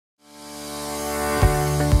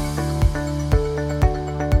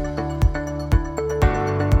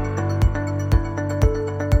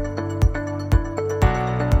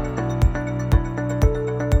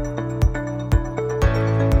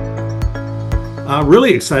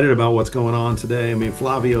Really excited about what's going on today. I mean,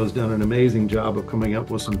 Flavio has done an amazing job of coming up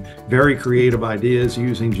with some very creative ideas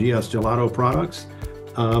using GS Gelato products.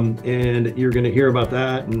 And you're going to hear about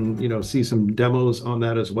that and, see some demos on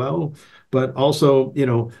that as well. But also,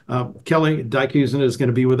 Kelly Dykhuizen is going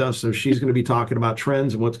to be with us. So she's going to be talking about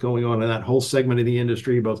trends and what's going on in that whole segment of the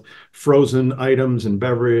industry, both frozen items and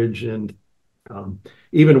beverage and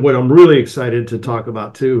even what I'm really excited to talk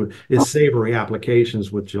about too is savory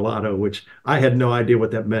applications with gelato, which I had no idea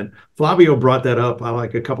what that meant. Flavio brought that up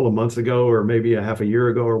like a couple of months ago, or maybe a half a year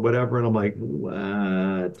ago or whatever. And I'm like,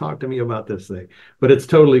 what? Talk to me about this thing. But it's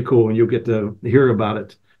totally cool and you'll get to hear about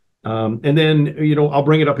it. And then, I'll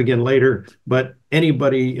bring it up again later, but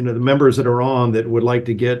anybody, the members that are on that would like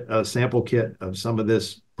to get a sample kit of some of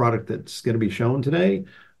this product that's going to be shown today,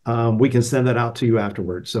 we can send that out to you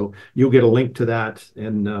afterwards. So you'll get a link to that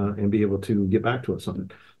and be able to get back to us on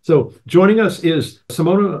it. So joining us is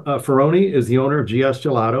Simona Ferroni, is the owner of GS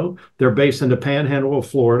Gelato. They're based in the Panhandle of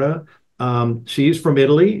Florida. She's from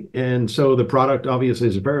Italy, and so the product obviously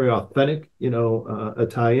is very authentic,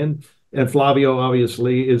 Italian. And Flavio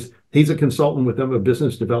obviously he's a consultant with them, a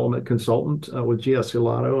business development consultant with GS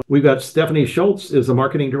Gelato. We've got Stephanie Schultz is the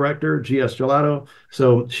marketing director, GS Gelato.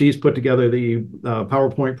 So she's put together the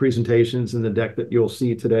PowerPoint presentations and the deck that you'll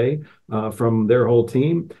see today from their whole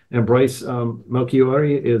team. And Bryce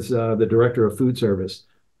Melchiori is the director of food service.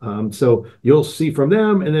 So you'll see from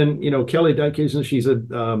them. And then, Kelly Dykhuizen, she's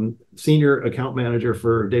a senior account manager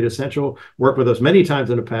for Datassential, worked with us many times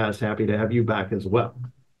in the past. Happy to have you back as well.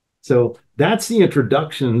 So that's the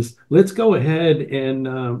introductions. Let's go ahead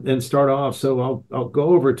and start off. So I'll go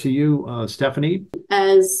over to you, Stephanie.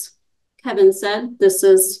 As Kevin said, this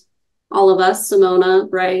is all of us, Simona,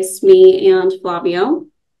 Bryce, me, and Flavio.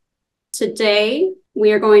 Today,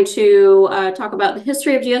 we are going to talk about the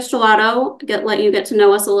history of GS Gelato, let you get to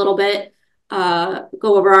know us a little bit, go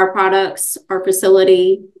over our products, our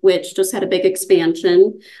facility, which just had a big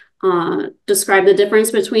expansion, describe the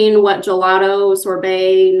difference between what gelato,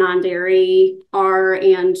 sorbet, non-dairy are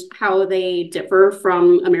and how they differ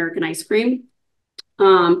from American ice cream.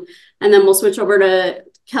 And then we'll switch over to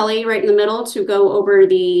Kelly right in the middle to go over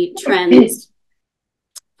the trends,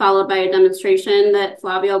 followed by a demonstration that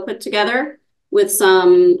Flavio put together with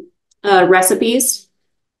some recipes,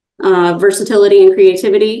 versatility and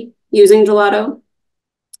creativity using gelato,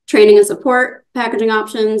 training and support, packaging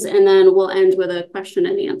options, and then we'll end with a question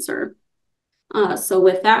and answer. So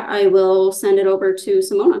with that, I will send it over to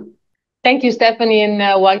Simona. Thank you, Stephanie, and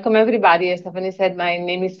welcome everybody. As Stephanie said, my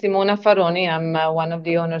name is Simona Ferroni. I'm one of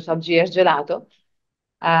the owners of GS Gelato.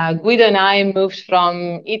 Guido and I moved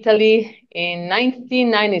from Italy in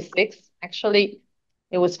 1996. Actually,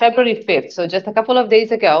 it was February 5th, so just a couple of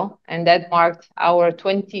days ago, and that marked our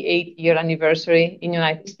 28-year anniversary in the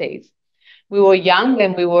United States. We were young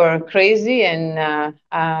and we were crazy, and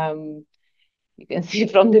you can see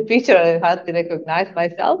from the picture, I hardly recognize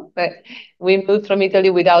myself, but we moved from Italy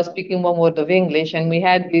without speaking one word of English, and we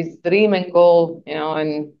had this dream and goal,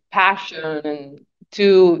 and passion, and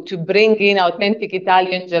to bring in authentic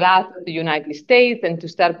Italian gelato to the United States and to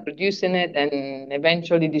start producing it and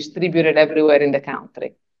eventually distribute it everywhere in the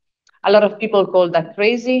country. A lot of people called that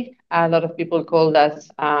crazy. A lot of people called us,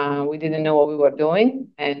 we didn't know what we were doing.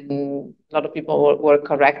 And a lot of people were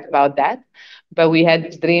correct about that. But we had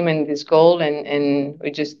this dream and this goal, and we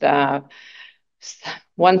just,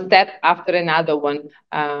 one step after another one,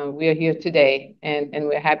 we are here today, and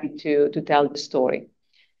we're happy to tell the story.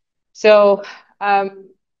 So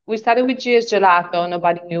we started with GS Gelato.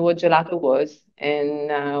 Nobody knew what gelato was. And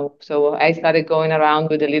so I started going around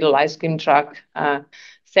with a little ice cream truck,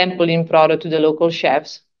 sampling product to the local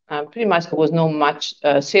chefs. Pretty much there was no much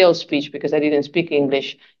sales speech because I didn't speak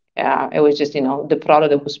English. It was just, the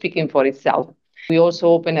product that was speaking for itself. We also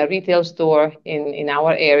opened a retail store in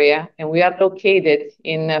our area, and we are located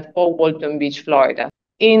in Fort Walton Beach, Florida.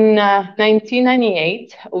 In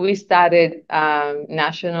 1998, we started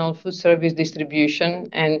national food service distribution,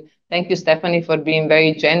 and thank you, Stephanie, for being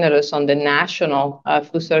very generous on the national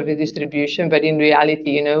food service distribution. But in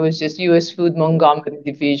reality, it was just U.S. Food Montgomery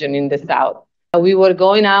division in the South. We were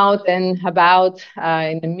going out and about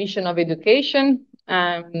in the mission of education,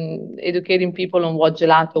 educating people on what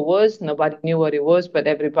gelato was. Nobody knew what it was, but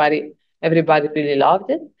everybody really loved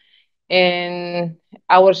it. And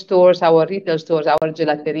our stores, our retail stores, our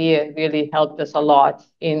gelateria really helped us a lot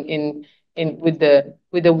with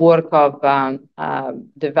the work of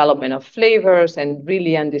development of flavors and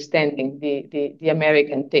really understanding the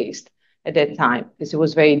American taste at that time, because it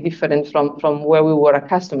was very different from where we were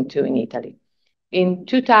accustomed to in Italy. In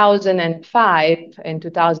 2005 and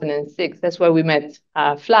 2006, that's where we met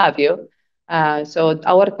Flavio. So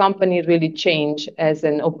our company really changed as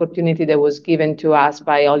an opportunity that was given to us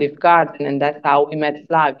by Olive Garden, and that's how we met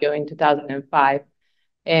Flavio in 2005,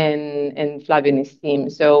 and Flavio and his team.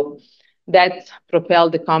 So that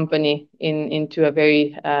propelled the company into a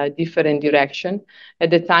very different direction. At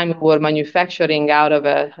the time, we were manufacturing out of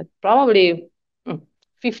a probably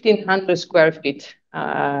 1,500 square feet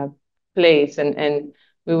place, and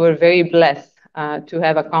we were very blessed to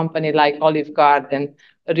have a company like Olive Garden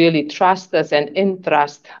really trust us and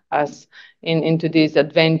entrust us into this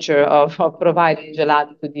adventure of providing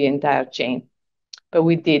gelato to the entire chain. But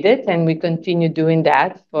we did it, and we continued doing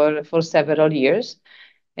that for several years.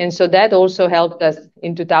 And so that also helped us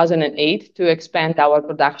in 2008 to expand our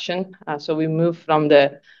production. So we moved from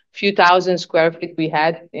the few thousand square feet we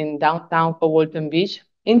had in downtown Fort Walton Beach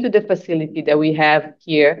into the facility that we have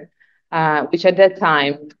here, which at that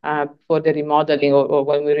time, for the remodeling or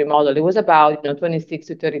when we remodeled, it was about 26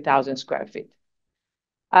 to 30,000 square feet.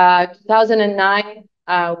 2009,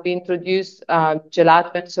 we introduced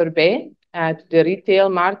gelato and sorbet to the retail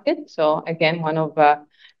market. So again, one of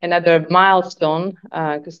another milestone,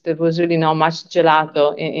 because there was really not much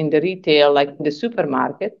gelato in the retail, like in the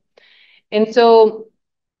supermarket. And so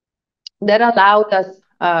that allowed us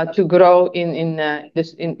to grow in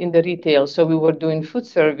the retail. So we were doing food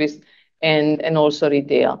service and also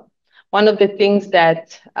retail. One of the things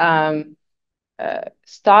that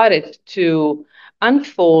started to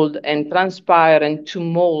unfold and transpire and to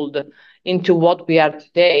mold into what we are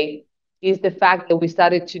today is the fact that we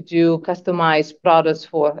started to do customized products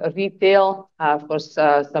for retail, for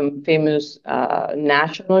some famous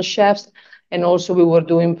national chefs. And also we were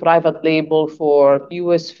doing private label for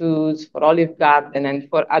US Foods, for Olive Garden, and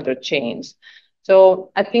for other chains.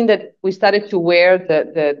 So I think that we started to wear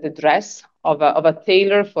the dress of a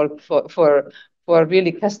tailor for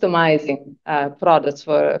really customizing products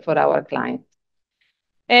for our clients.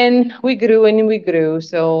 And we grew and we grew.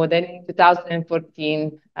 So then in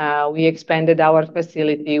 2014, we expanded our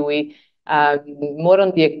facility. We more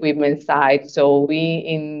on the equipment side. So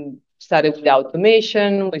we started with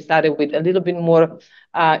automation. We started with a little bit more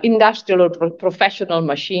industrial or professional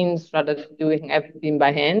machines rather than doing everything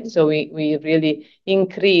by hand. So we really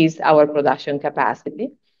increased our production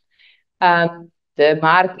capacity. The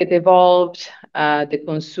market evolved, the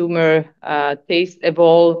consumer taste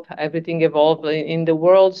evolved, everything evolved in the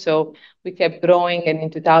world. So we kept growing. And in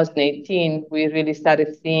 2018, we really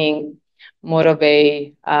started seeing more of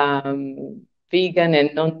a vegan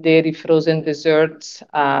and non-dairy frozen desserts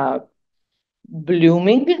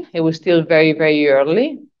blooming. It was still very, very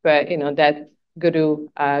early, but that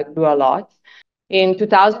grew a lot. In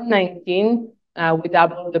 2019, we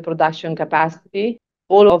doubled the production capacity.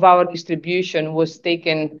 All of our distribution was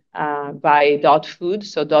taken by Dot Food.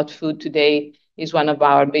 So Dot Food today is one of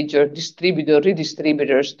our major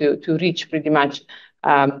redistributors to reach pretty much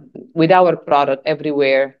with our product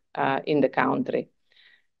everywhere in the country.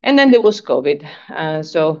 And then there was COVID.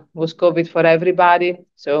 So it was COVID for everybody.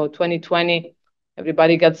 So 2020,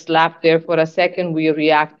 everybody got slapped there for a second. We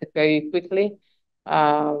reacted very quickly.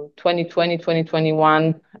 2020,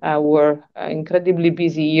 2021 were incredibly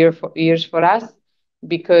busy years for us,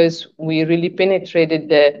 because we really penetrated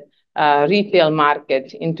the retail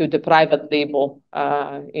market into the private label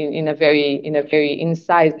in a very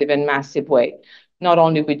incisive and massive way. Not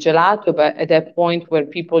only with gelato, but at that point where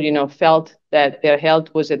people felt that their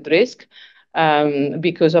health was at risk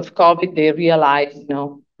because of COVID, they realized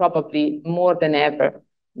probably more than ever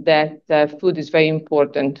that food is very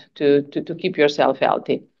important to keep yourself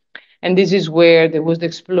healthy. And this is where there was the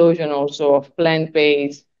explosion also of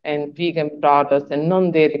plant-based and vegan products and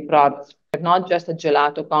non-dairy products. We're not just a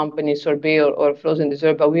gelato company, sorbet or frozen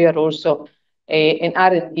dessert, but we are also an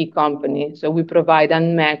R&D company. So we provide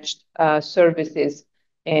unmatched services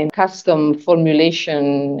and custom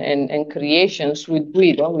formulation and creations with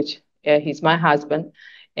Guido, which he's my husband,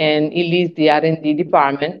 and he leads the R&D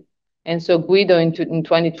department. And so Guido in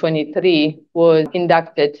 2023 was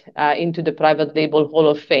inducted into the Private Label Hall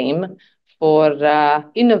of Fame for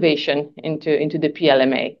innovation into the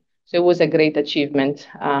PLMA. So it was a great achievement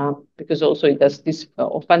because also it does this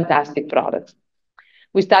fantastic products.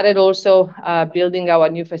 We started also building our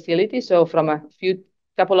new facility. So from a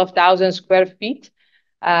couple of thousand square feet,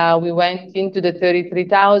 we went into the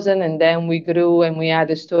 33,000, and then we grew and we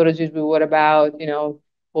added storages. We were about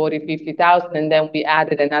 40, 50,000, and then we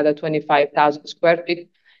added another 25,000 square feet.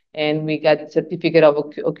 And we got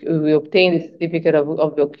we obtained the certificate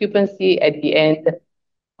of occupancy at the end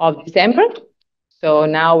of December. So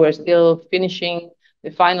now we're still finishing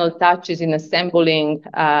the final touches in assembling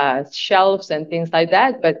shelves and things like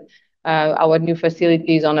that. But Our new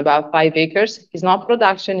facility is on about 5 acres. It's not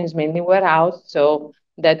production, it's mainly warehouse, so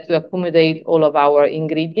that to accommodate all of our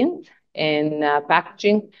ingredients and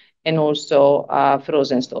packaging and also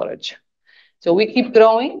frozen storage. So we keep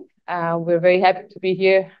growing. We're very happy to be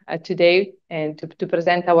here today and to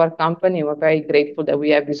present our company. We're very grateful that we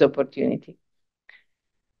have this opportunity.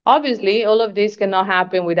 Obviously, all of this cannot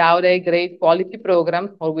happen without a great quality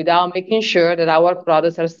program or without making sure that our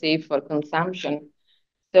products are safe for consumption.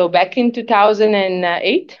 So back in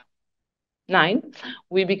 2008-9,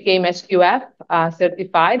 we became SQF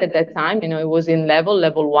certified at that time. It was in level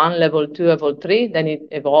 1, level 2, level 3. Then it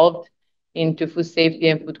evolved into food safety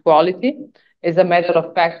and food quality. As a matter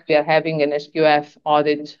of fact, we are having an SQF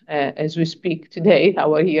audit as we speak today,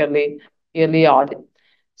 our yearly audit.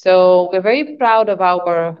 So we're very proud of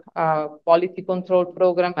our quality control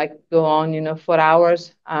program. I could go on, for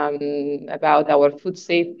hours about our food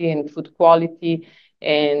safety and food quality,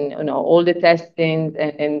 and all the testing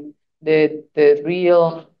and the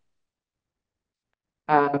real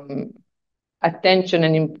attention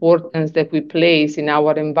and importance that we place in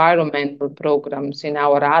our environmental programs, in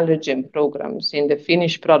our allergen programs, in the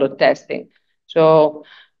finished product testing. So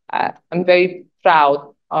I'm very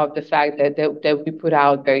proud of the fact that we put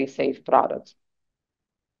out very safe products.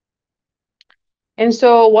 And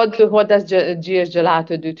so what does GS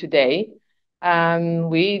Gelato do today?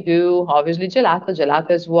 We do obviously gelato.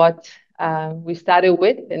 Gelato is what we started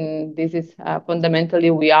with, and this is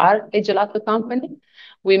fundamentally we are a gelato company.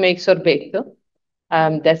 We make sorbetto.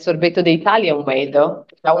 That's sorbetto the Italian way, though.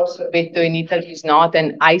 Our sorbetto in Italy is not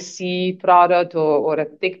an icy product or a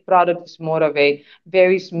thick product. It's more of a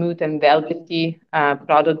very smooth and velvety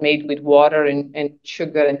product made with water and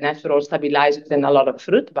sugar and natural stabilizers and a lot of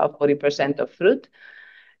fruit, about 40% of fruit.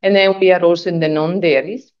 And then we are also in the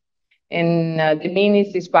non-dairies. And the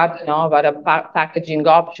minis is part of our packaging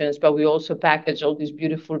options, but we also package all these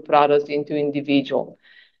beautiful products into individual.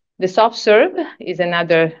 The soft serve is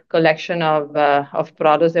another collection of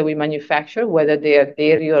products that we manufacture, whether they are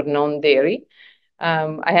dairy or non-dairy.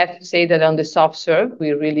 I have to say that on the soft serve,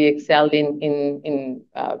 we really excel in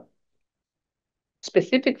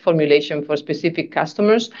specific formulation for specific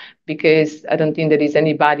customers, because I don't think there is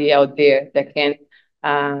anybody out there that can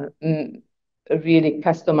really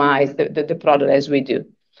customize the product as we do.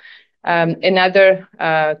 Another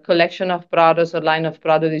collection of products or line of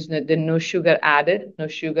products is the no sugar added. No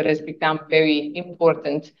sugar has become very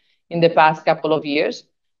important in the past couple of years.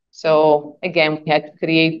 So again, we had to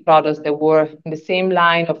create products that were in the same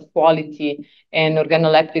line of quality and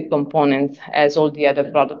organoleptic components as all the other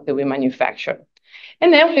products that we manufacture.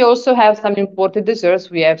 And then we also have some imported desserts.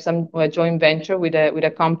 We have some joint venture with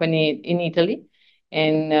a company in Italy,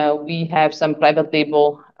 and we have some private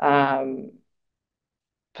label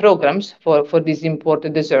programs for these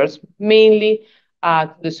imported desserts, mainly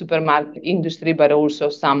to the supermarket industry, but also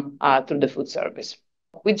some through the food service.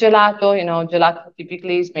 With gelato, gelato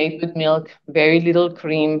typically is made with milk, very little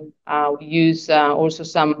cream. We use also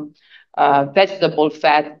some vegetable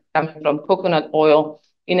fat coming from coconut oil.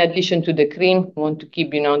 In addition to the cream, we want to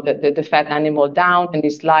keep, the fat animal down, and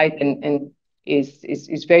it's light and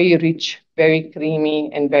is very rich, very creamy,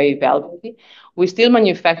 and very velvety. We still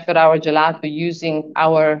manufacture our gelato using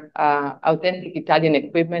our authentic Italian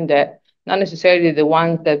equipment, that not necessarily the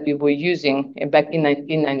ones that we were using back in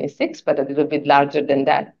 1996, but a little bit larger than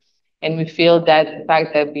that. And we feel that the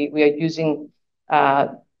fact that we are using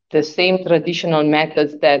the same traditional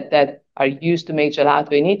methods that are used to make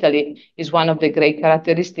gelato in Italy is one of the great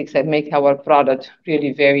characteristics that make our product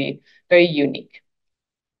really very, very unique.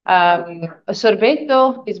 A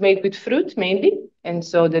sorbetto is made with fruit mainly, and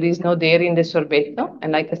so there is no dairy in the sorbetto.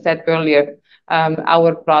 And like I said earlier,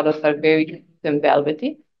 our products are very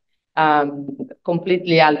velvety,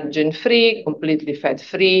 completely allergen-free, completely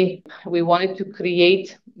fat-free. We wanted to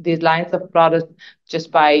create these lines of products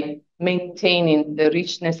just by maintaining the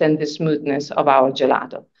richness and the smoothness of our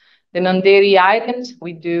gelato. The non-dairy items,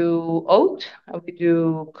 we do oat, we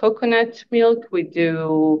do coconut milk, we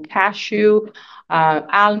do cashew,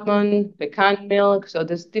 almond, pecan milk. So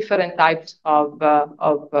there's different types of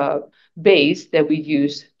base that we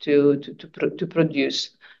use to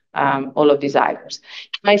produce all of these items.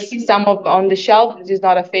 I see some on the shelf. This is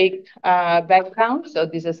not a fake background. So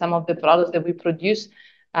these are some of the products that we produce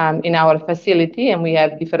in our facility, and we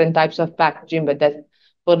have different types of packaging, but that's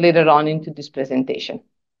for later on into this presentation.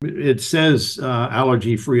 It says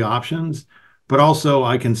allergy-free options, but also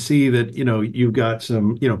I can see that, you've got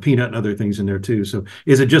some, peanut and other things in there too. So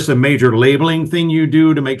is it just a major labeling thing you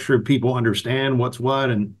do to make sure people understand what's what?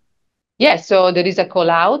 And Yes, so there is a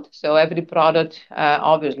call out. So every product,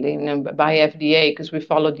 obviously, by FDA, because we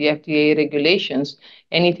follow the FDA regulations,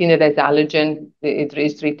 anything that has allergen, it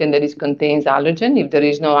is written that it contains allergen. If there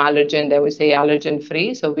is no allergen, they will say allergen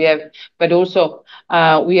free. So we have, but also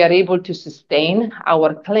we are able to sustain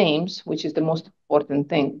our claims, which is the most important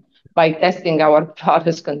thing, by testing our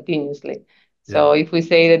products continuously. So if we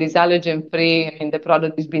say that it's allergen free, I mean, the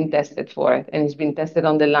product is being tested for it, and it's been tested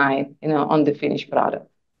on the line, on the finished product.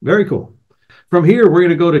 Very cool. From here, we're going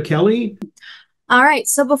to go to Kelly. All right.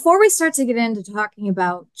 So before we start to get into talking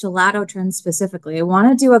about gelato trends specifically, I want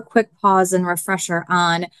to do a quick pause and refresher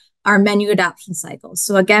on our menu adoption cycles.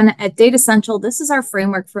 So again, at Datassential, this is our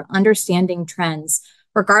framework for understanding trends,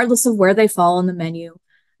 regardless of where they fall on the menu.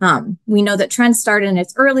 We know that trends start in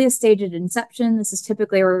its earliest stage at inception. This is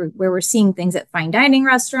typically where we're seeing things at fine dining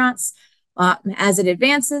restaurants. As it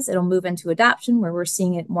advances, it'll move into adoption, where we're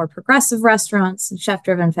seeing it more progressive restaurants and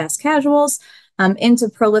chef-driven fast casuals, into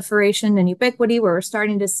proliferation and ubiquity, where we're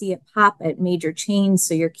starting to see it pop at major chains,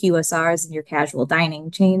 so your QSRs and your casual dining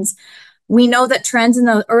chains. We know that trends in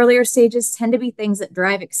the earlier stages tend to be things that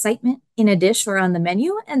drive excitement in a dish or on the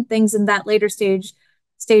menu, and things in that later stages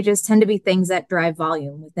tend to be things that drive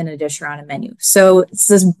volume within a dish or on a menu. So it's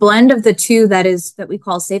this blend of the two that we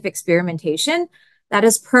call safe experimentation that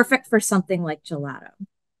is perfect for something like gelato.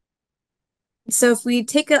 So if we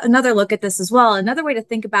take another look at this as well, another way to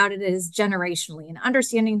think about it is generationally and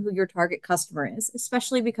understanding who your target customer is,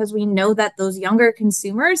 especially because we know that those younger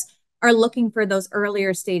consumers are looking for those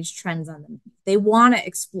earlier stage trends on them. They want to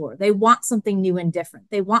explore. They want something new and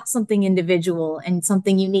different. They want something individual and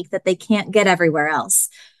something unique that they can't get everywhere else.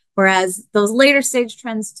 Whereas those later stage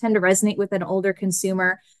trends tend to resonate with an older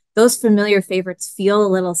consumer. Those familiar favorites feel a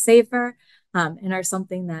little safer, and are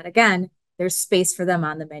something that, again, there's space for them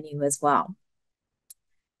on the menu as well.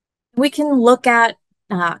 We can look at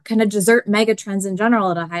kind of dessert mega trends in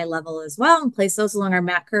general at a high level as well and place those along our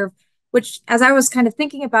MAC curve, which, as I was kind of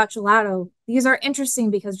thinking about gelato, these are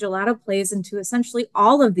interesting because gelato plays into essentially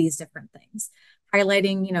all of these different things,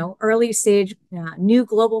 highlighting, early stage new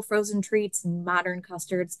global frozen treats and modern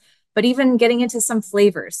custards, but even getting into some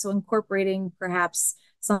flavors. So incorporating perhaps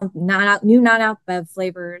some new non-alc bev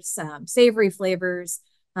flavors, savory flavors,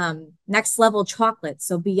 next level chocolate.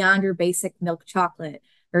 So beyond your basic milk chocolate,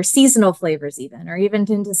 or seasonal flavors even, or even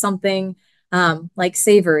into something like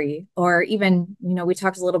savory, or even, we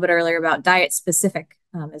talked a little bit earlier about diet specific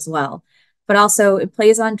as well. But also it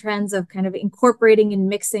plays on trends of kind of incorporating and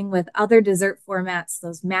mixing with other dessert formats,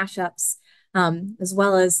 those mashups, as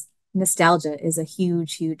well as nostalgia is a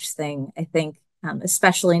huge, huge thing, I think,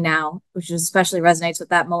 especially now, which especially resonates with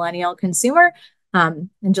that millennial consumer. And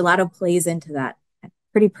gelato plays into that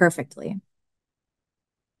pretty perfectly.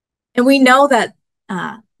 And we know that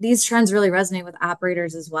these trends really resonate with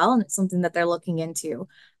operators as well, and it's something that they're looking into,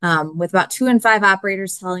 with about 2 in 5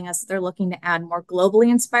 operators telling us that they're looking to add more globally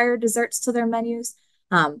inspired desserts to their menus,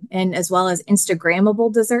 and as well as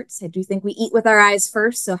Instagrammable desserts. I do think we eat with our eyes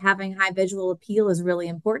first, so having high visual appeal is really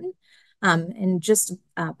important. And just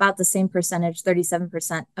about the same percentage,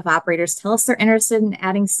 37% of operators tell us they're interested in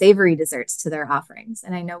adding savory desserts to their offerings.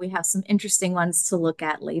 And I know we have some interesting ones to look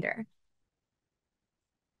at later.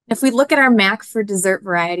 If we look at our MAC for dessert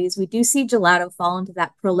varieties, we do see gelato fall into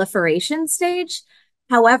that proliferation stage.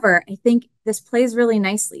 However, I think this plays really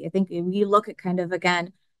nicely. I think if you look at kind of,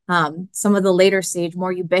 again, some of the later stage,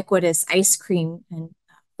 more ubiquitous ice cream and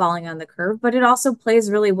falling on the curve, but it also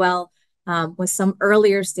plays really well with some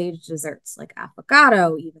earlier stage desserts like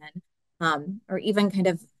affogato even, or even kind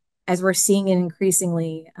of, as we're seeing it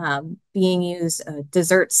increasingly being used,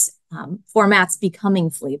 desserts formats becoming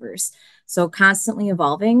flavors. So constantly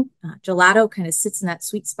evolving. Gelato kind of sits in that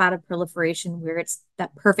sweet spot of proliferation where it's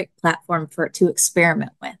that perfect platform for it to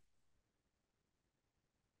experiment with.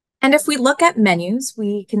 And if we look at menus,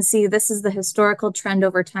 we can see this is the historical trend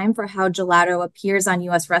over time for how gelato appears on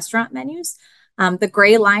US restaurant menus. The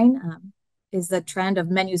gray line is the trend of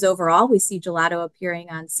menus overall. We see gelato appearing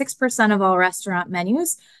on 6% of all restaurant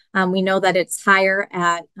menus. We know that it's higher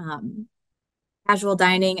at casual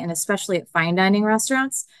dining and especially at fine dining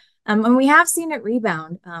restaurants. And we have seen it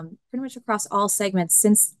rebound pretty much across all segments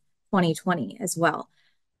since 2020 as well.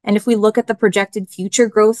 And if we look at the projected future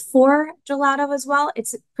growth for gelato as well,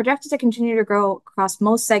 it's projected to continue to grow across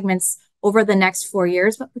most segments over the next 4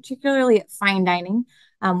 years, but particularly at fine dining,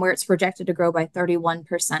 where it's projected to grow by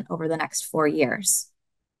 31% over the next 4 years.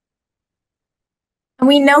 And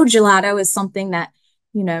we know gelato is something that,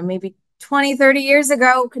 maybe 20, 30 years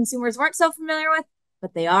ago, consumers weren't so familiar with,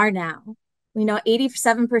 but they are now. We know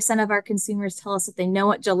 87% of our consumers tell us that they know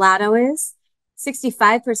what gelato is.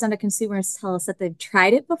 65% of consumers tell us that they've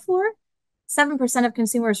tried it before. 7% of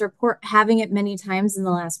consumers report having it many times in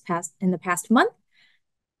the past month.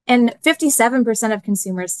 And 57% of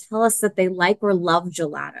consumers tell us that they like or love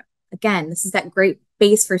gelato. Again, this is that great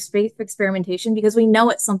base for space experimentation because we know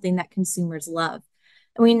it's something that consumers love.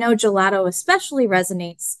 And we know gelato especially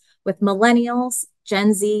resonates with millennials,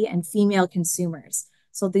 Gen Z, and female consumers.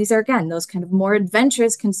 So these are, again, those kind of more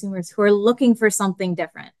adventurous consumers who are looking for something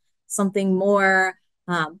different, something more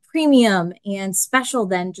premium and special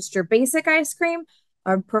than just your basic ice cream,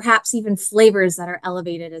 or perhaps even flavors that are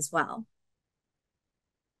elevated as well.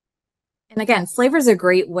 And again, flavor is a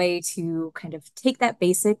great way to kind of take that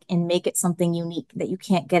basic and make it something unique that you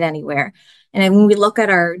can't get anywhere. And when we look at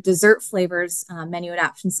our dessert flavors menu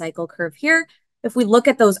adoption cycle curve here, if we look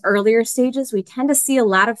at those earlier stages, we tend to see a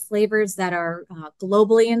lot of flavors that are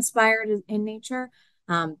globally inspired in nature,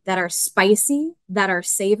 that are spicy, that are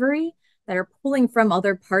savory, that are pulling from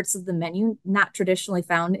other parts of the menu, not traditionally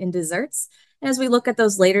found in desserts. And as we look at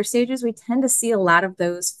those later stages, we tend to see a lot of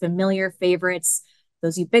those familiar favorites,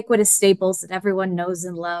 those ubiquitous staples that everyone knows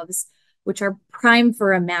and loves, which are prime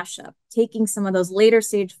for a mashup, taking some of those later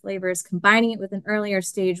stage flavors, combining it with an earlier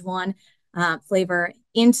stage one flavor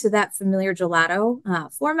into that familiar gelato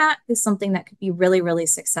format is something that could be really, really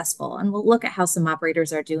successful. And we'll look at how some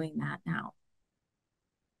operators are doing that now.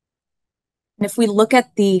 And if we look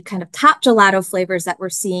at the kind of top gelato flavors that we're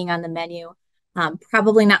seeing on the menu,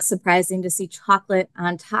 probably not surprising to see chocolate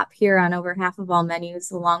on top here on over half of all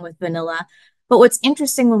menus, along with vanilla. But what's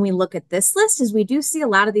interesting when we look at this list is we do see a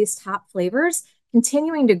lot of these top flavors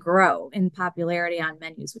continuing to grow in popularity on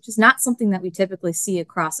menus, which is not something that we typically see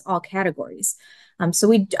across all categories. So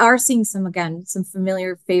we are seeing some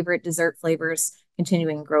familiar favorite dessert flavors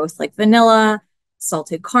continuing growth, like vanilla,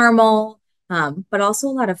 salted caramel, but also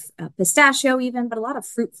a lot of pistachio even, but a lot of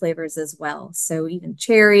fruit flavors as well. So even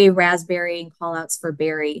cherry, raspberry, and call outs for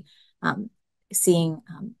berry, seeing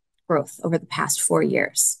growth over the past 4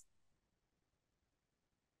 years.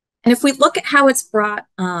 And if we look at how it's brought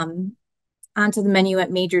onto the menu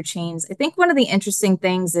at major chains, I think one of the interesting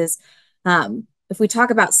things is if we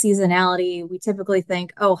talk about seasonality, we typically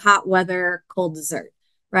think, oh, hot weather, cold dessert,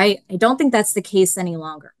 right? I don't think that's the case any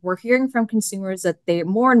longer. We're hearing from consumers that they're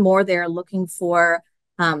they're looking for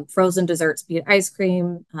frozen desserts, be it ice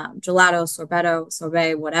cream, gelato,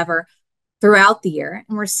 sorbet, whatever, throughout the year.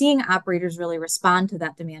 And we're seeing operators really respond to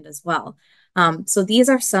that demand as well. So these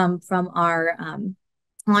are some from our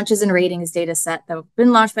launches and ratings data set that have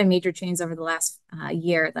been launched by major chains over the last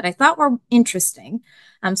year that I thought were interesting.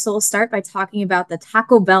 So we'll start by talking about the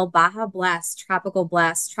Taco Bell Baja Blast Tropical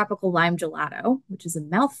Lime Gelato, which is a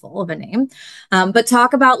mouthful of a name, but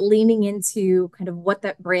talk about leaning into kind of what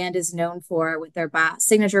that brand is known for with their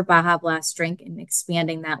signature Baja Blast drink and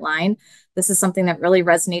expanding that line. This is something that really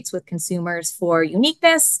resonates with consumers for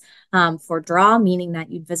uniqueness, for draw, meaning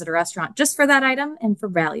that you'd visit a restaurant just for that item, and for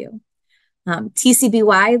value.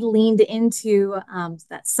 TCBY leaned into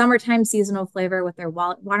that summertime seasonal flavor with their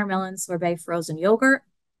watermelon sorbet frozen yogurt.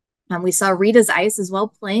 We saw Rita's Ice as well,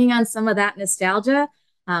 playing on some of that nostalgia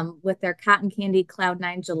with their cotton candy Cloud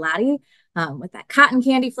 9 gelati, with that cotton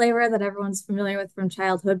candy flavor that everyone's familiar with from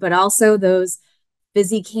childhood, but also those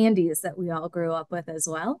fizzy candies that we all grew up with as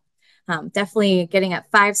well. Definitely getting a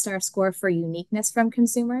 5-star score for uniqueness from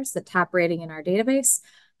consumers, the top rating in our database.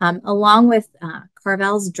 Along with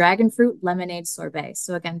Carvel's Dragon Fruit Lemonade Sorbet.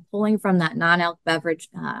 So again, pulling from that non-alc beverages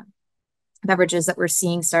that we're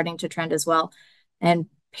seeing starting to trend as well, and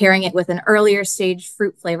pairing it with an earlier stage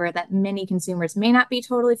fruit flavor that many consumers may not be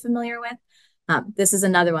totally familiar with. This is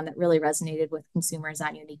another one that really resonated with consumers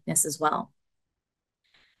on uniqueness as well.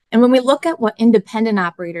 And when we look at what independent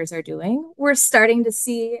operators are doing, we're starting to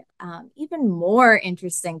see even more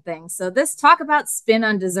interesting things. So this talk about spin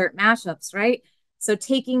on dessert mashups, right? So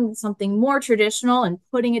taking something more traditional and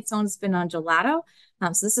putting its own spin on gelato.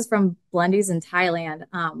 So this is from Blendies in Thailand.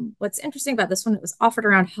 What's interesting about this one, it was offered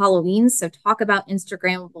around Halloween. So talk about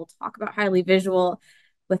Instagrammable, talk about highly visual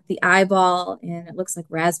with the eyeball, and it looks like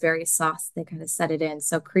raspberry sauce. They kind of set it in.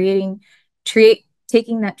 So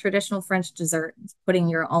taking that traditional French dessert, putting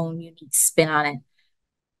your own unique spin on it,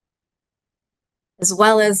 as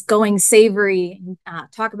well as going savory,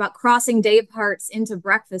 talk about crossing day parts into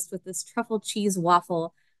breakfast with this truffle cheese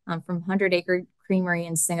waffle from 100 Acre Creamery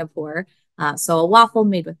in Singapore. So a waffle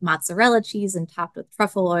made with mozzarella cheese and topped with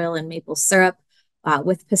truffle oil and maple syrup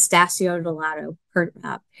with pistachio gelato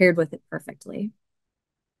paired with it perfectly.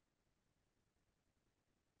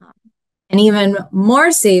 And even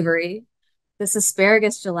more savory, this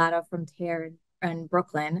asparagus gelato from Tear in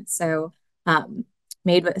Brooklyn. So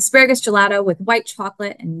made with asparagus gelato with white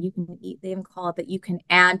chocolate, and you can eat, they even call it that you can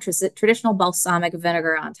add traditional balsamic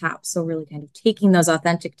vinegar on top. So really kind of taking those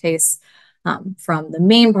authentic tastes from the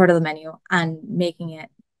main part of the menu and making it,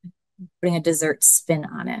 putting a dessert spin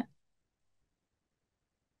on it.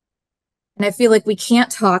 And I feel like we can't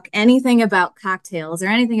talk anything about cocktails or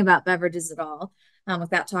anything about beverages at all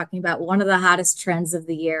without talking about one of the hottest trends of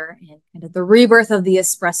the year and kind of the rebirth of the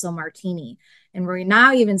espresso martini. And we're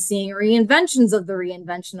now even seeing reinventions of the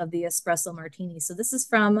reinvention of the espresso martini. So this is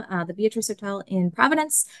from the Beatrice Hotel in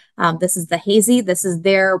Providence. This is the hazy. This is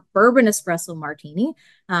their bourbon espresso martini,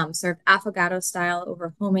 served affogato style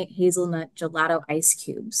over homemade hazelnut gelato ice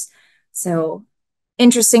cubes. So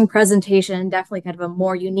interesting presentation, definitely kind of a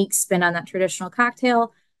more unique spin on that traditional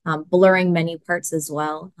cocktail, blurring menu parts as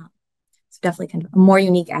well. It's definitely kind of a more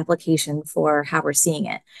unique application for how we're seeing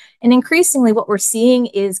it. And increasingly what we're seeing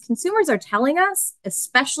is consumers are telling us,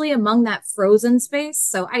 especially among that frozen space,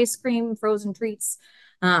 so ice cream, frozen treats,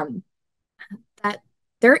 that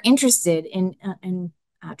they're interested in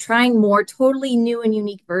trying more totally new and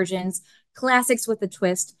unique versions, classics with a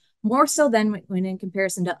twist, more so than when in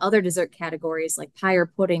comparison to other dessert categories like pie or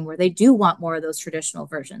pudding, where they do want more of those traditional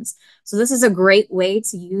versions. So this is a great way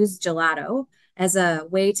to use gelato as a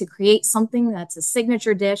way to create something that's a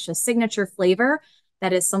signature dish, a signature flavor,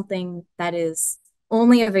 that is something that is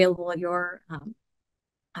only available at your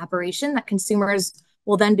operation that consumers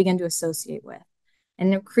will then begin to associate with.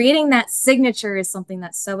 And creating that signature is something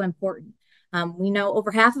that's so important. We know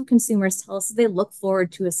over half of consumers tell us that they look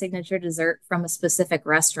forward to a signature dessert from a specific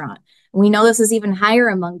restaurant. And we know this is even higher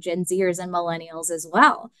among Gen Zers and millennials as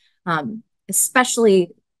well.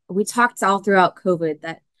 Especially, we talked all throughout COVID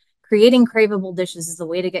that creating craveable dishes is the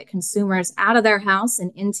way to get consumers out of their house and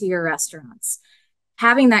into your restaurants.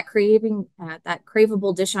 Having that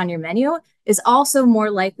craveable dish on your menu is also more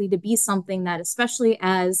likely to be something that, especially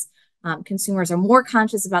as consumers are more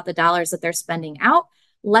conscious about the dollars that they're spending out,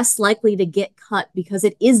 less likely to get cut because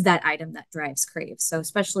it is that item that drives crave. So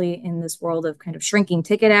especially in this world of kind of shrinking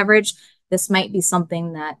ticket average, this might be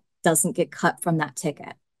something that doesn't get cut from that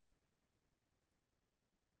ticket.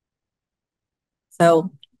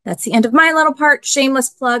 So that's the end of my little part. Shameless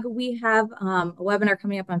plug. We have a webinar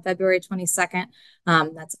coming up on February 22nd.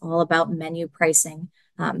 That's all about menu pricing.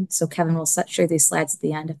 So Kevin will share these slides at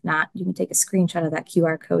the end. If not, you can take a screenshot of that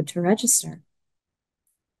QR code to register.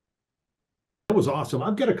 That was awesome.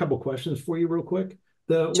 I've got a couple questions for you real quick.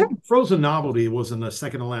 The Sure. frozen novelty was in the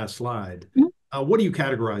second to last slide. Mm-hmm. What do you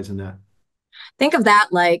categorize in that? Think of that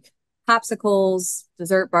like popsicles,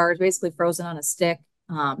 dessert bars, basically frozen on a stick.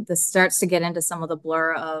 This starts to get into some of the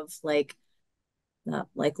blur of like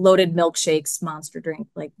loaded milkshakes, monster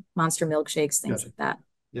milkshakes, things like that.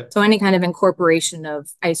 Yep. So any kind of incorporation of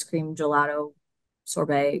ice cream, gelato,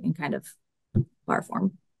 sorbet in kind of bar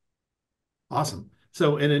form. Awesome.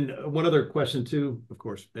 So, and then one other question too, of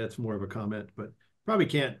course, that's more of a comment, but probably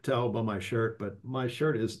can't tell by my shirt, but my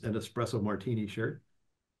shirt is an espresso martini shirt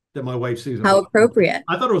that my wife Susan. How appropriate.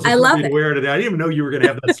 I thought it was appropriate to wear today. I didn't even know you were going to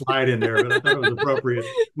have that slide in there, but I thought it was appropriate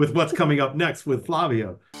with what's coming up next with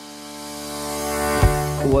Flavio.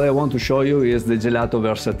 What I want to show you is the gelato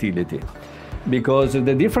versatility. Because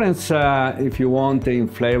the difference, if you want, in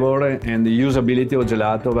flavor and the usability of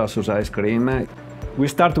gelato versus ice cream, we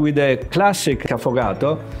start with the classic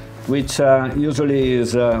affogato, which usually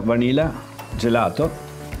is vanilla gelato.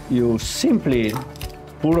 You simply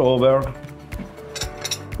pour over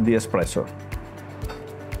the espresso.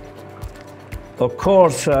 Of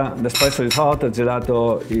course, the espresso is hot, the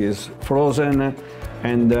gelato is frozen,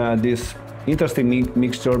 and this interesting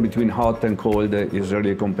mixture between hot and cold is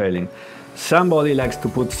really compelling. Somebody likes to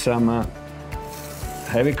put some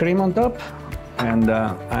heavy cream on top, and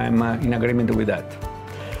I'm in agreement with that.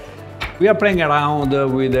 We are playing around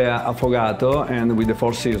with the affogato and with the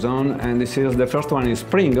Four Seasons, and this is the first one is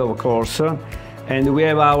spring, of course, and we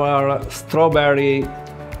have our strawberry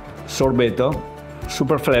sorbetto,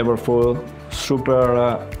 super flavorful,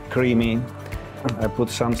 super creamy. I put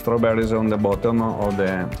some strawberries on the bottom of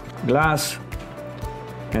the glass,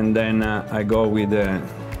 and then I go with our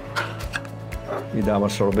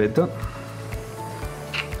sorbetto,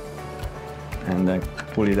 and I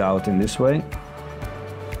pull it out in this way.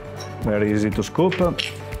 Very easy to scoop.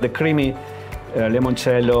 The creamy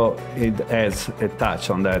limoncello, it adds a touch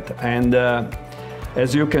on that, and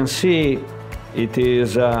as you can see, it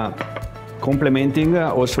is complementing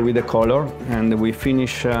also with the color, and we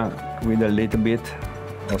finish with a little bit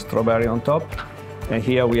of strawberry on top. And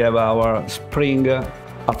here we have our spring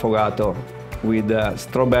affogato with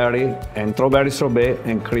strawberry and strawberry sorbet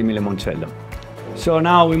and creamy limoncello. So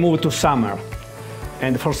now we move to summer.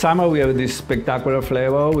 And for summer, we have this spectacular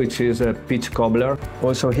flavor, which is a peach cobbler.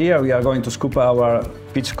 Also here, we are going to scoop our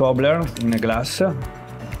peach cobbler in a glass.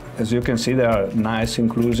 As you can see, there are nice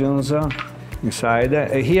inclusions inside.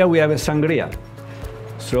 Here we have a sangria.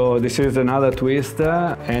 So this is another twist,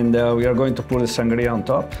 and we are going to put the sangria on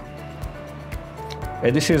top.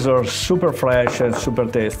 And this is super fresh and super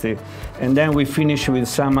tasty. And then we finish with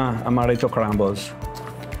some amaretto crumbles.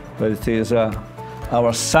 It is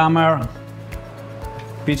our summer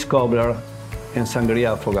peach cobbler and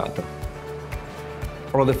sangria affogato.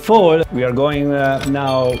 For the fall, we are going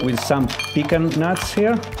now with some pecan nuts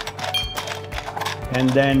here.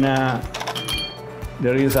 And then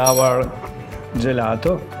there is our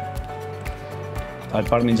gelato al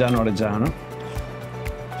parmigiano reggiano.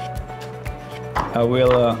 I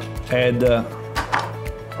will add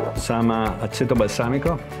some aceto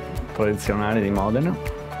balsamico, tradizionale di Modena.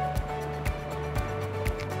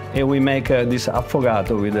 And we make this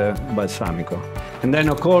affogato with balsamico. And then,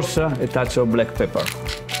 of course, a touch of black pepper.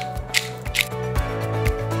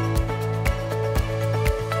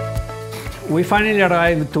 We finally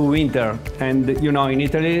arrived to winter, and you know, in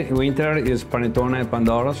Italy, winter is panettone and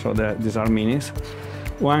pandoro, so these are minis.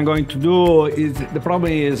 What I'm going to do is, the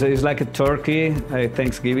problem is like a turkey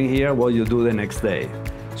Thanksgiving here, what you do the next day.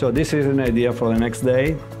 So this is an idea for the next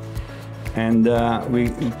day. And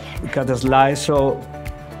we cut a slice of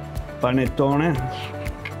panettone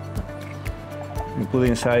and put it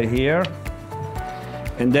inside here.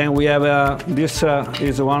 And then we have, this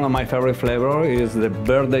is one of my favorite flavors, is the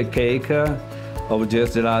birthday cake of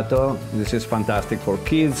GS Gelato. This is fantastic for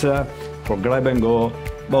kids, for grab and go,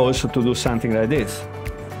 but also to do something like this.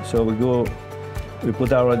 So we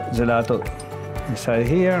put our gelato inside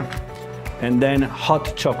here, and then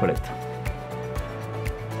hot chocolate.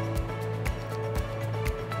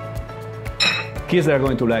 Kids are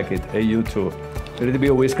going to like it, and you too. A little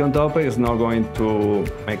bit of whiskey on top is not going to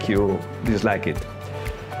make you dislike it.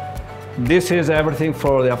 This is everything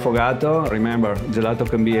for the affogato. Remember, gelato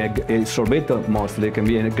can be a sorbetto mostly, can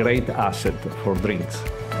be a great asset for drinks.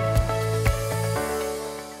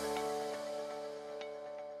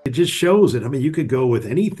 It just shows it. I mean, you could go with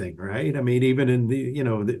anything, right? I mean, even in the, you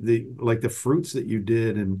know, the like the fruits that you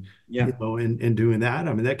did and, yeah, you know, and doing that,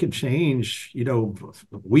 I mean, that could change, you know,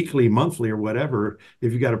 weekly, monthly or whatever,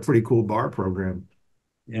 if you got a pretty cool bar program.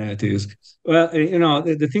 Yeah, it is. Well, you know,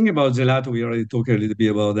 the thing about gelato, we already talked a little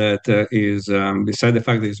bit about that, is beside the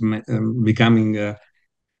fact that it's becoming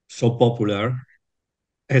so popular,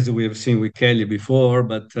 as we have seen with Kelly before,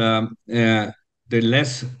 but the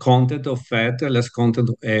less content of fat, less content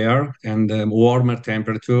of air, and warmer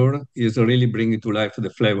temperature is really bringing to life the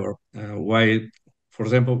flavor. Why, for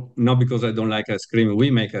example, not because I don't like ice cream,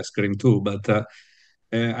 we make ice cream too, but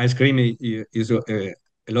ice cream is a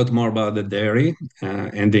lot more about the dairy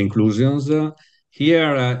and the inclusions.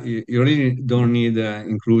 Here, you really don't need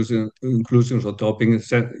inclusions or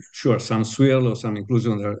toppings. Sure, some swirl or some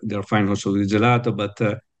inclusions, they're fine also with gelato, but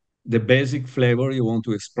the basic flavor you want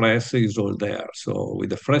to express is all there. So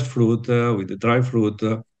with the fresh fruit, with the dry fruit,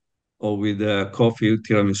 or with coffee,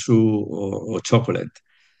 tiramisu, or chocolate.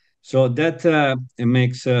 So that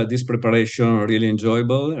makes this preparation really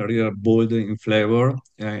enjoyable, really bold in flavor.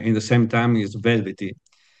 In the same time, it's velvety.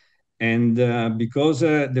 And because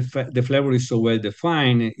the flavor is so well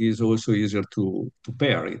defined, it's also easier to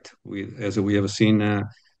pair it with. As we have seen,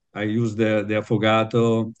 I use the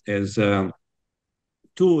affogato as a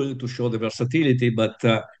tool to show the versatility, but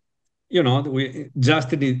you know, we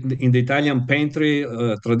just in the Italian pantry,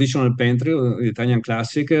 traditional pantry, Italian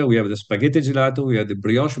classic, we have the spaghetti gelato, we have the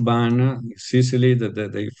brioche bun in Sicily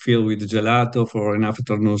that they fill with gelato for an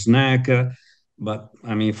afternoon snack. But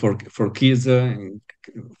I mean, for kids,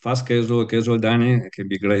 fast casual dining can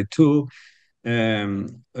be great too.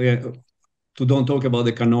 To don't talk about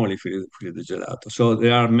the cannoli for the gelato. So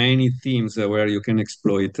there are many themes where you can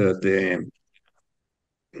exploit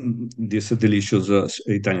this delicious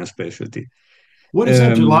Italian specialty. What is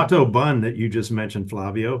that gelato bun that you just mentioned,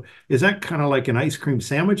 Flavio? Is that kind of like an ice cream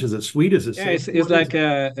sandwich? Is it sweet? Is it yeah, it's like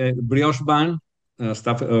a brioche bun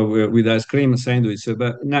stuff with ice cream sandwich.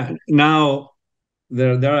 But now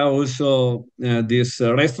there are also this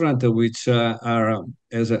restaurant which are,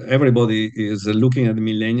 as everybody is looking at the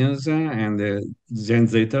millennials and the Gen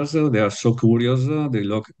Zers, they are so curious.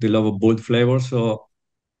 They love bold flavors. So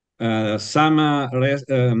some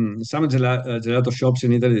gelato shops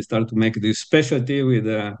in Italy start to make this specialty with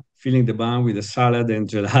filling the bun with a salad and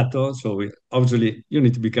gelato. So obviously you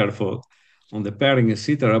need to be careful on the pairing,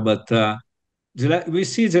 etc. But We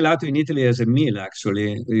see gelato in Italy as a meal,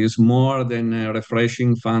 actually. It's more than a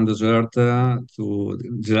refreshing, fun dessert. To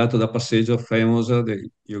Gelato da Passeggio, famous.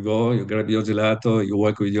 You go, you grab your gelato, you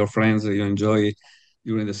walk with your friends, you enjoy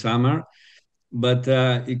during the summer. But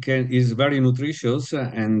is very nutritious,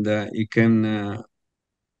 and it can.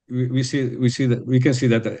 We can see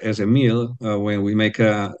that as a meal when we make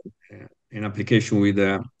an application with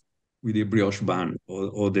the brioche bun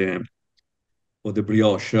or the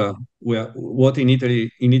brioche, where what in Italy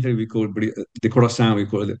we call the croissant, we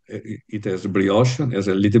call it as brioche, as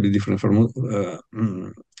a little bit different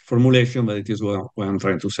formulation, but it is what I'm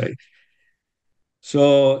trying to say.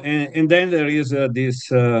 So, and then there is this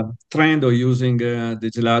trend of using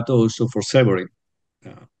the gelato also for savory,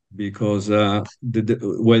 because the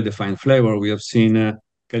well-defined flavor. We have seen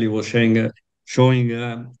Kelly was showing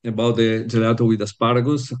about the gelato with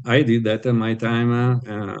asparagus. I did that in my time,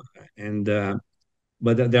 and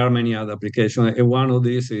but there are many other applications, and one of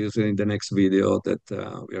these is in the next video that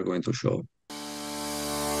we are going to show.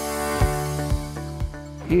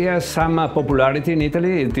 He has some popularity in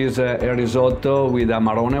Italy. It is a risotto with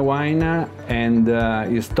Amarone wine and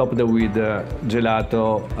is topped with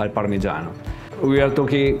gelato al parmigiano. We are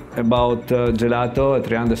talking about gelato at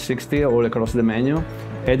 360 all across the menu,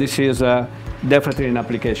 and this is definitely an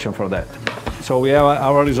application for that. So we have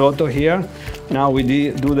our risotto here. Now we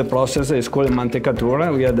do the process. It's called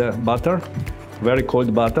mantecatura. We add the butter, very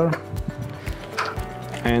cold butter.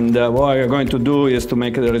 And what we're going to do is to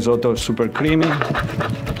make the risotto super creamy.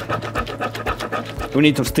 We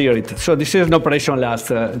need to stir it. So this is an operation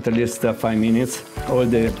lasts at least 5 minutes. All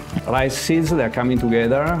the rice seeds, they're coming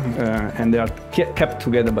together and they are kept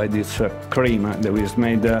together by this cream that is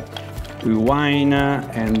made with wine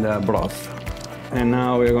and broth. And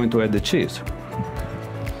now we're going to add the cheese.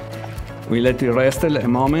 We let it rest a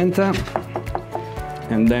moment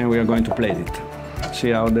and then we are going to plate it.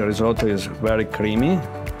 See how the risotto is very creamy.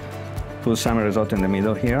 Put some risotto in the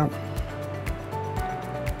middle here.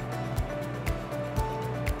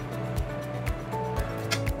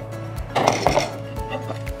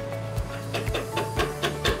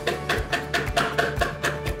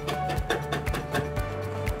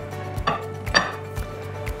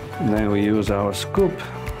 Then we use our scoop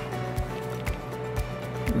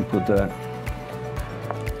and put the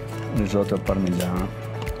risotto parmigiano.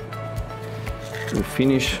 We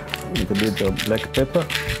finish with a bit of black pepper.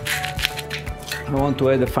 I want to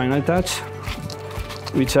add a final touch,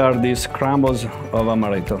 which are these crumbles of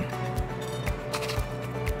amaretto.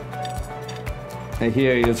 And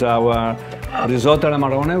here is our risotto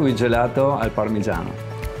all'amarone with gelato al parmigiano.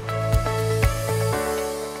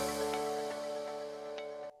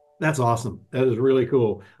 That's awesome. That is really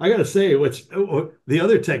cool. I got to say, the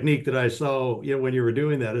other technique that I saw, when you were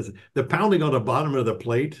doing that is the pounding on the bottom of the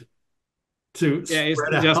plate to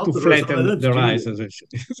spread out just to flatten the rice.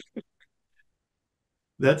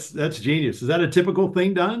 That's genius. Is that a typical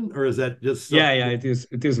thing done, or is that just yeah, it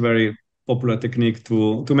is very popular technique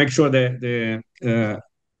to make sure that the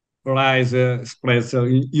rice spreads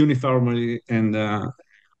uniformly and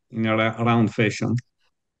in a round fashion.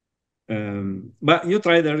 But you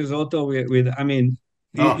try the risotto with I mean,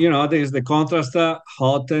 there is the contrast,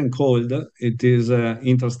 hot and cold. It is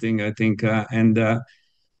interesting, I think, and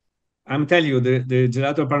I'm telling you, the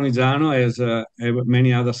gelato parmigiano has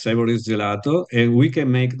many other savories gelato, and we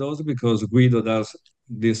can make those because Guido does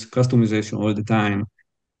this customization all the time.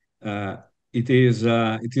 It is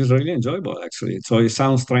really enjoyable, actually. So it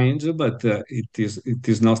sounds strange, but it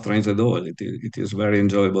is not strange at all. It is very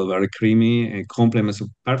enjoyable, very creamy, and complements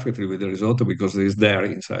perfectly with the risotto because there is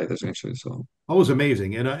dairy inside, essentially. So it was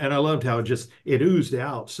amazing, and I loved how it oozed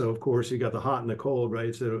out. So of course you got the hot and the cold,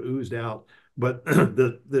 right? So it oozed out. But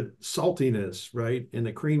the saltiness, right, and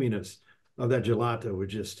the creaminess of that gelato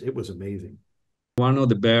it was amazing. One of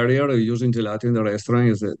the barriers using gelato in the restaurant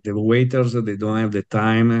is that the waiters, they don't have the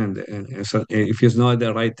time, and so if it's not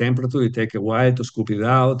the right temperature, it takes a while to scoop it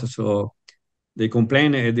out. So they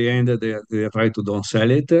complain at the end that they try to don't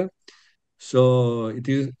sell it. So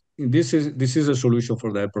this is a solution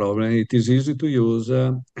for that problem. It is easy to use,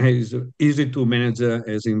 it's easy to manage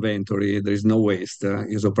as inventory. There is no waste.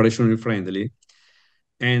 It's operationally friendly.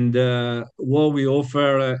 And what we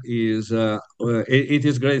offer is it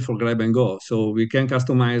is great for grab and go. So we can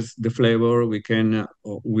customize the flavor. We can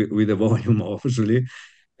with the volume, obviously,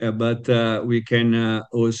 but we can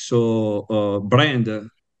also brand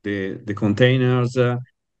the containers.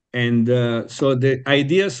 And so the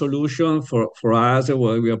ideal solution for us,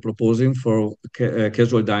 what we are proposing for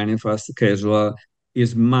casual dining, fast casual,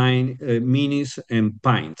 is minis and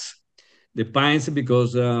pints. The pints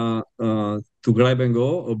because to grab and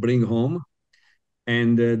go or bring home,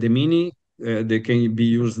 And the mini, they can be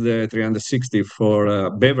used 360 for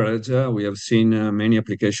beverage. We have seen many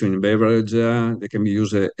applications in beverage. They can be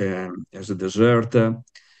used as a dessert.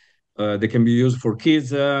 They can be used for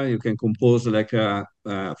kids. You can compose like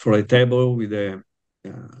for a table with a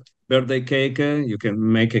birthday cake. You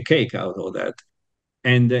can make a cake out of that.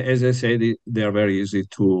 And as I said, they are very easy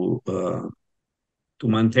to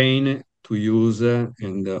maintain, to use,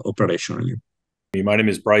 and operationally. My name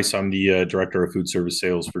is Bryce. I'm the Director of Food Service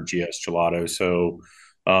Sales for GS Gelato. So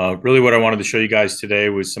really what I wanted to show you guys today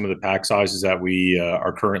was some of the pack sizes that we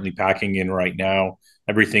are currently packing in right now.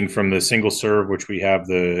 Everything from the single serve, which we have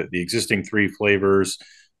the existing 3 flavors,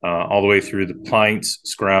 all the way through the pints,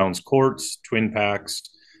 scrounds, quarts, twin packs.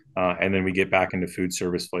 And then we get back into food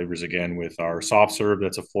service flavors again with our soft serve.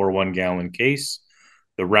 That's a 4 1-gallon case.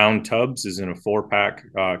 The round tubs is in a 4-pack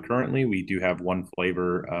currently. We do have 1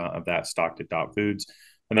 flavor of that stocked at Dot Foods.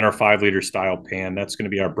 And then our 5-liter style pan, that's going to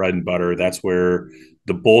be our bread and butter. That's where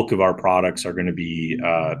the bulk of our products are going to be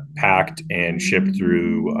packed and shipped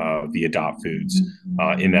through via Dot Foods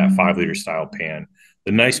in that 5-liter style pan.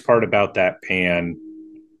 The nice part about that pan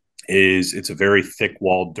is it's a very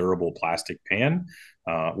thick-walled, durable plastic pan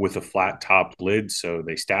with a flat top lid. So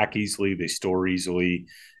they stack easily, they store easily.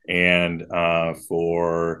 And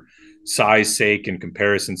for size sake and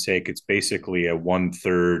comparison sake, it's basically a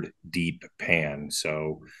 1/3 deep pan.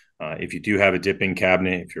 So if you do have a dipping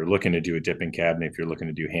cabinet, if you're looking to do a dipping cabinet, if you're looking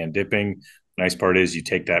to do hand dipping, the nice part is you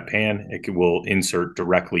take that pan, will insert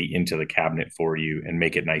directly into the cabinet for you and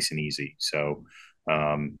make it nice and easy. So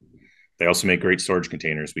they also make great storage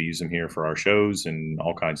containers. We use them here for our shows and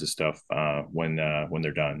all kinds of stuff when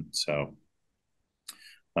they're done. So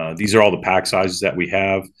these are all the pack sizes that we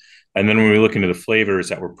have. And then when we look into the flavors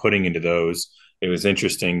that we're putting into those, it was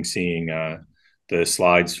interesting seeing the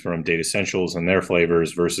slides from Datassential and their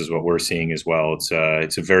flavors versus what we're seeing as well.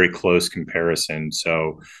 It's a very close comparison.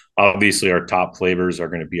 So obviously our top flavors are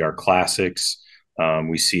going to be our classics.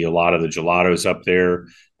 We see a lot of the gelatos up there.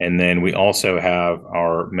 And then we also have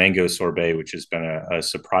our mango sorbet, which has been a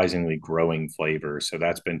surprisingly growing flavor. So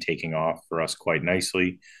that's been taking off for us quite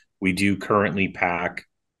nicely. We do currently pack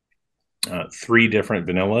 3 different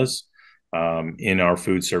vanillas in our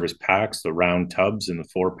food service packs. The round tubs in the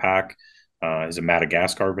 4-pack is a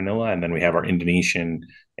Madagascar vanilla. And then we have our Indonesian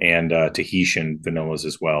and Tahitian vanillas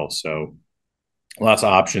as well. So lots of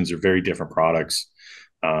options. Are very different products.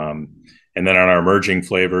 And then on our emerging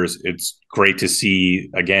flavors, it's great to see,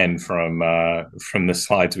 again, from the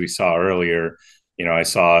slides we saw earlier, I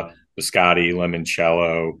saw biscotti,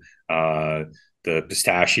 limoncello, the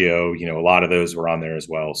pistachio, a lot of those were on there as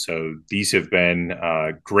well. So these have been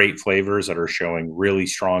great flavors that are showing really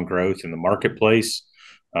strong growth in the marketplace.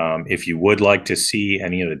 If you would like to see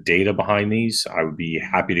any of the data behind these, I would be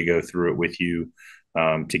happy to go through it with you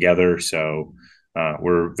together. So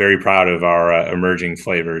we're very proud of our emerging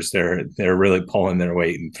flavors. They're really pulling their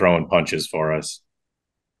weight and throwing punches for us.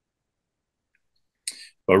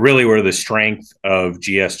 But really where the strength of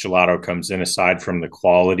GS Gelato comes in, aside from the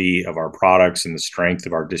quality of our products and the strength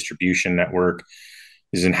of our distribution network,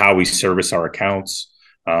 is in how we service our accounts.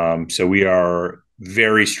 So we are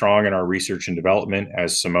very strong in our research and development,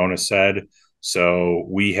 as Simona said. So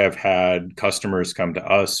we have had customers come to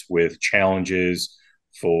us with challenges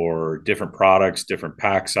for different products, different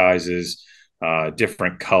pack sizes,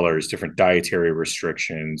 different colors, different dietary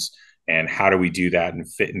restrictions. And how do we do that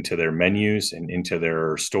and fit into their menus and into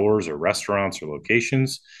their stores or restaurants or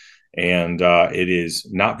locations? And it is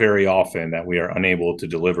not very often that we are unable to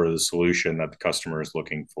deliver the solution that the customer is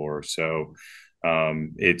looking for. So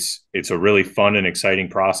it's a really fun and exciting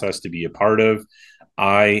process to be a part of.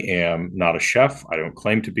 I am not a chef. I don't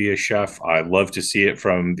claim to be a chef. I love to see it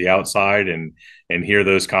from the outside and hear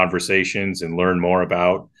those conversations and learn more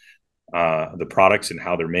about the products and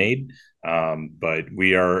how they're made. But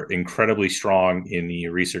we are incredibly strong in the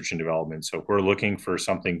research and development. So if we're looking for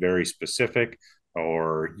something very specific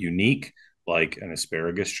or unique, like an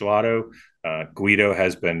asparagus gelato, Guido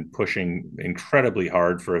has been pushing incredibly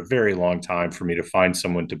hard for a very long time for me to find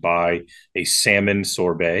someone to buy a salmon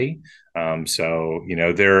sorbet. So,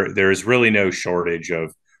 there is really no shortage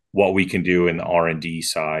of what we can do in the R&D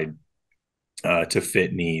side to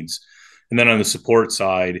fit needs. And then on the support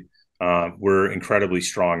side, we're incredibly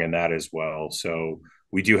strong in that as well. So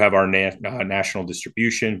we do have our national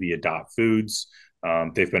distribution via Dot Foods.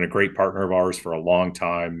 They've been a great partner of ours for a long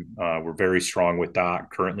time. We're very strong with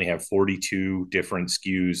Dot. Currently have 42 different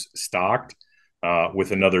SKUs stocked,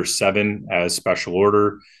 with another 7 as special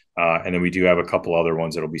order. And then we do have a couple other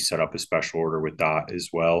ones that'll be set up as special order with Dot as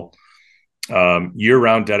well.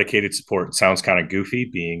 Year-round dedicated support sounds kind of goofy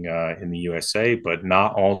being in the USA, but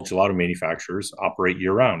not all gelato manufacturers operate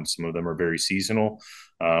year-round. Some of them are very seasonal.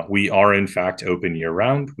 We are, in fact, open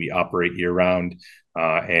year-round. We operate year-round,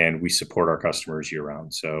 and we support our customers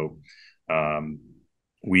year-round. So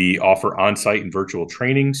we offer on-site and virtual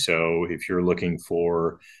training. So if you're looking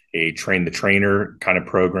for a train-the-trainer kind of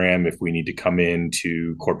program, if we need to come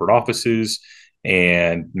into corporate offices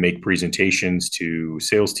and make presentations to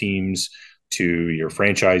sales teams, to your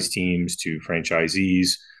franchise teams, to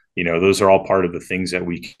franchisees, those are all part of the things that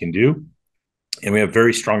we can do. And we have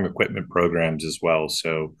very strong equipment programs as well.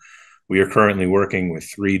 So we are currently working with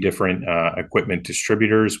 3 different equipment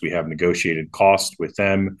distributors. We have negotiated cost with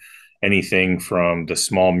them, anything from the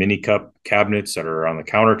small mini cup cabinets that are on the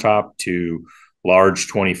countertop to large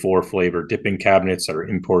 24 flavor dipping cabinets that are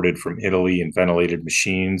imported from Italy and ventilated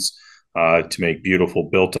machines to make beautiful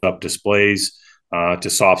built up displays, to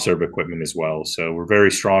soft serve equipment as well. So we're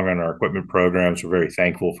very strong on our equipment programs. We're very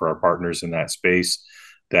thankful for our partners in that space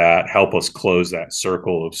that help us close that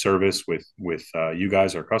circle of service with you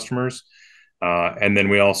guys, our customers. And then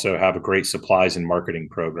we also have a great supplies and marketing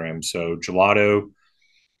program. So gelato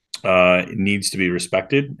needs to be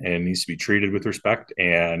respected and needs to be treated with respect.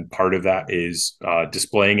 And part of that is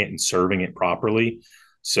displaying it and serving it properly.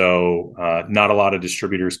 So not a lot of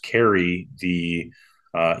distributors carry the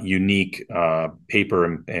unique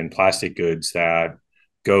paper and plastic goods that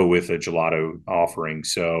go with a gelato offering.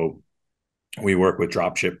 So we work with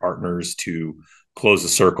dropship partners to close the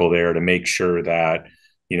circle there to make sure that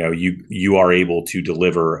you are able to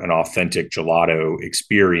deliver an authentic gelato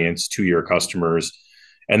experience to your customers.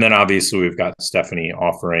 And then obviously we've got Stephanie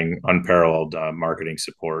offering unparalleled marketing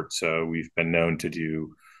support. So we've been known to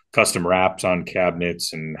do custom wraps on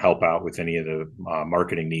cabinets and help out with any of the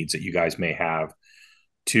marketing needs that you guys may have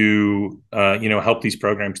to help these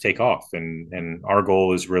programs take off. And our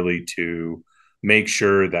goal is really to make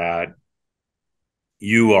sure that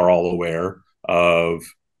you are all aware of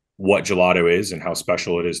what gelato is and how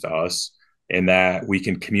special it is to us, and that we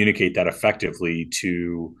can communicate that effectively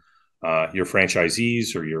to your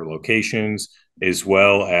franchisees or your locations, as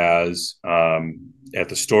well as at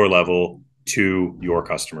the store level to your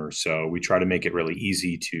customers. So we try to make it really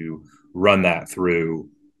easy to run that through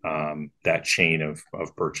that chain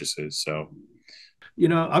of purchases. So,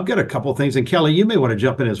 I've got a couple of things, and Kelly, you may want to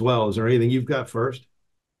jump in as well. Is there anything you've got first?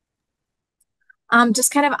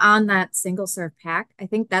 Just kind of on that single serve pack, I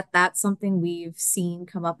think that's something we've seen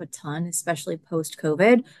come up a ton, especially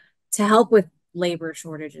post-COVID, to help with labor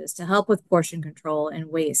shortages, to help with portion control and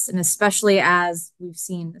waste. And especially as we've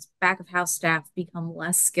seen this back of house staff become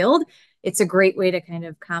less skilled, it's a great way to kind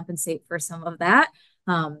of compensate for some of that.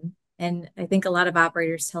 And I think a lot of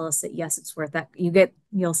operators tell us that, yes, it's worth that.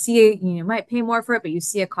 You'll see, you might pay more for it, but you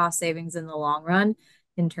see a cost savings in the long run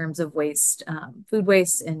in terms of waste, food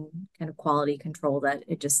waste, and kind of quality control that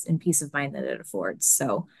it just, and peace of mind that it affords.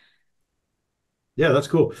 So yeah, that's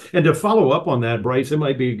cool. And to follow up on that, Bryce, it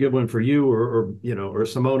might be a good one for you or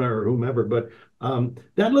Simona or whomever, but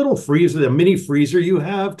that little freezer, the mini freezer you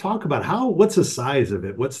have, talk about what's the size of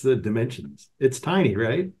it? What's the dimensions? It's tiny,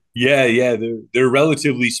 right? Yeah, they're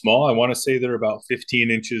relatively small. I want to say they're about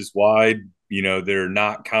 15 inches wide. They're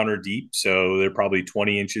not counter deep, so they're probably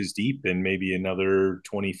 20 inches deep and maybe another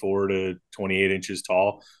 24 to 28 inches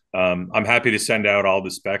tall. I'm happy to send out all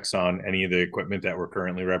the specs on any of the equipment that we're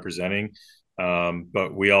currently representing.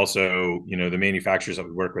 But we also, the manufacturers that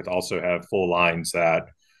we work with also have full lines that,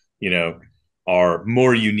 are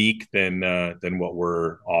more unique than what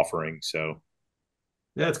we're offering. So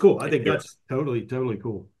yeah, it's cool. I think that's totally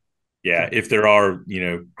cool. Yeah, if there are,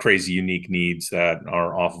 crazy unique needs that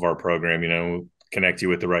are off of our program, we'll connect you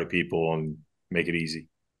with the right people and make it easy.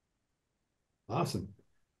 Awesome.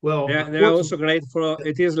 Well, yeah, they're also great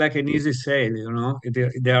it is like an easy sale,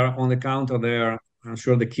 they are on the counter there. I'm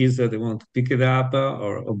sure the kids that they want to pick it up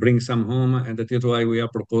or bring some home, and that is why we are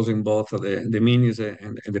proposing both the minis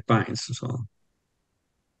and the pints. So.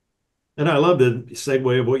 And I love the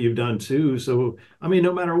segue of what you've done too. So,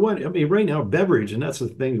 no matter what, right now, beverage, and that's the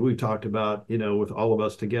thing we've talked about, with all of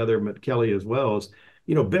us together, but Kelly as well, is,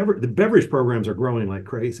 the beverage programs are growing like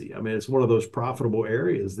crazy. It's one of those profitable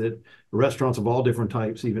areas that restaurants of all different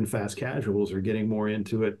types, even fast casuals, are getting more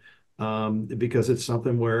into it because it's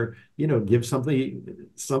something where, give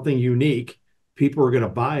something unique. People are going to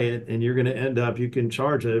buy it, and you're going to end up, you can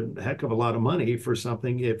charge a heck of a lot of money for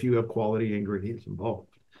something if you have quality ingredients involved.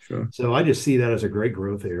 Sure. So I just see that as a great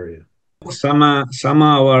growth area. Some of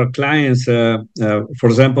our clients, for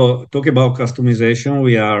example, talking about customization,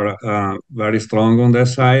 we are very strong on that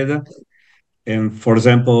side. And for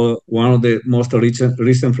example, one of the most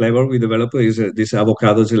recent flavor we developed is this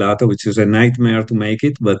avocado gelato, which is a nightmare to make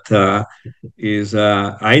it, but I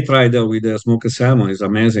tried with the smoked salmon. It's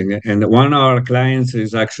amazing. And one of our clients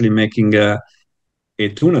is actually making a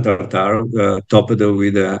tuna tartare topped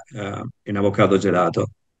with an avocado gelato.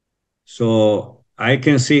 So I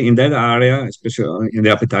can see in that area, especially in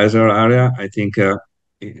the appetizer area, I think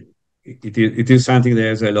it is something that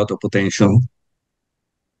has a lot of potential.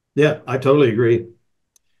 Yeah, I totally agree.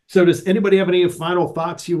 So does anybody have any final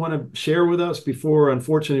thoughts you want to share with us before,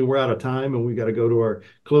 unfortunately, we're out of time and we got to go to our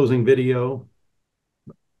closing video?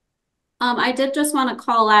 I did just want to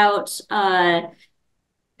call out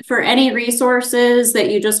for any resources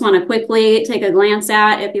that you just want to quickly take a glance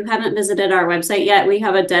at. If you haven't visited our website yet, we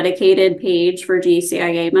have a dedicated page for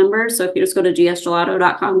GCIA members. So if you just go to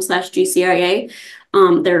gsgelato.com/GCIA,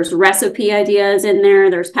 there's recipe ideas in there.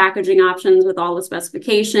 There's packaging options with all the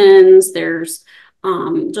specifications. There's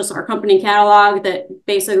just our company catalog that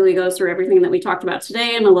basically goes through everything that we talked about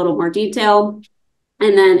today in a little more detail.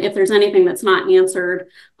 And then if there's anything that's not answered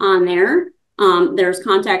on there, there's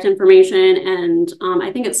contact information, and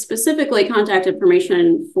I think it's specifically contact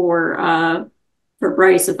information for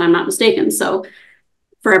Bryce, if I'm not mistaken. So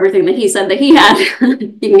for everything that he said that he had,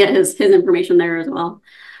 you can get his information there as well.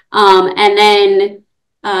 And then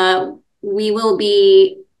we will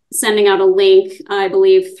be sending out a link, I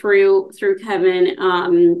believe, through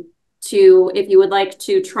Kevin, to, if you would like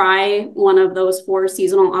to try one of those 4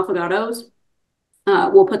 seasonal affogatos,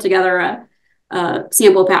 we'll put together a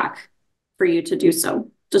sample pack for you to do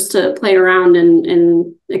so, just to play around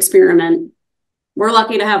and experiment. We're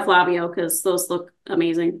lucky to have Flavio because those look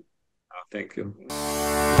amazing. Thank you.